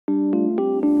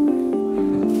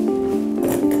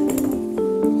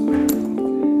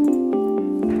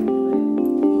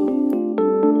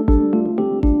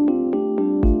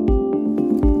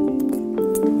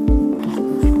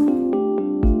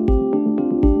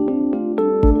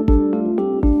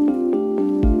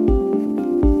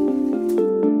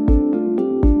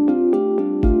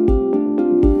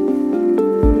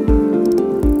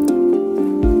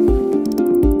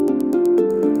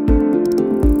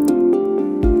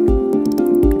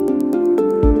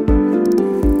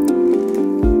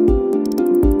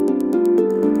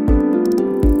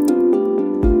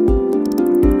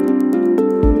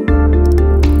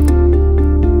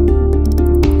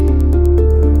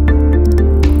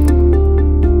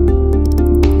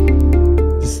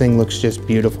thing looks just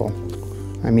beautiful.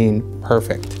 I mean,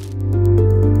 perfect.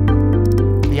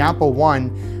 The Apple I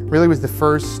really was the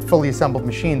first fully assembled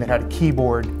machine that had a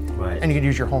keyboard, right, and you could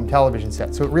use your home television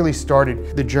set. So it really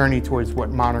started the journey towards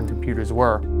what modern computers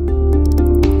were.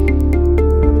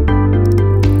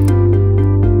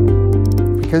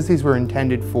 Because these were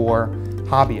intended for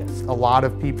hobbyists, a lot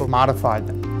of people modified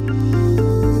them.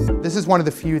 This is one of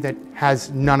the few that has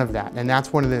none of that, and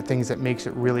that's one of the things that makes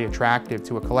it really attractive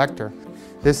to a collector.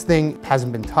 This thing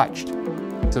hasn't been touched,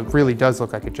 so it really does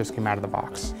look like it just came out of the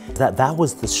box. That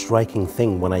was the striking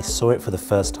thing. When I saw it for the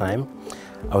first time,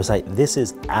 I was like, this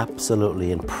is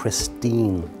absolutely in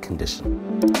pristine condition.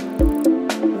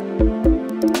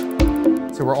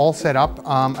 So we're all set up.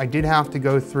 I did have to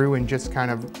go through and just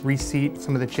kind of reseat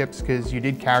some of the chips because you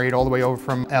did carry it all the way over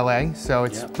from LA, so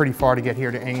it's pretty far to get here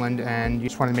to England, and you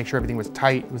just wanted to make sure everything was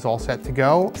tight, it was all set to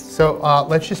go. So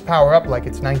let's just power up like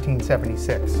it's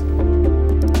 1976.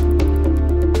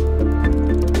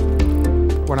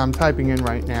 What I'm typing in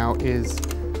right now is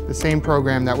the same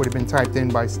program that would have been typed in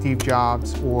by Steve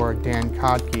Jobs or Dan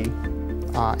Kodke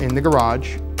in the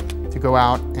garage to go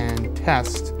out and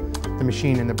test the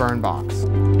machine in the burn box.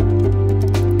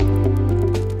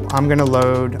 I'm going to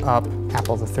load up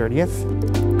Apple the 30th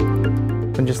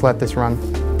and just let this run.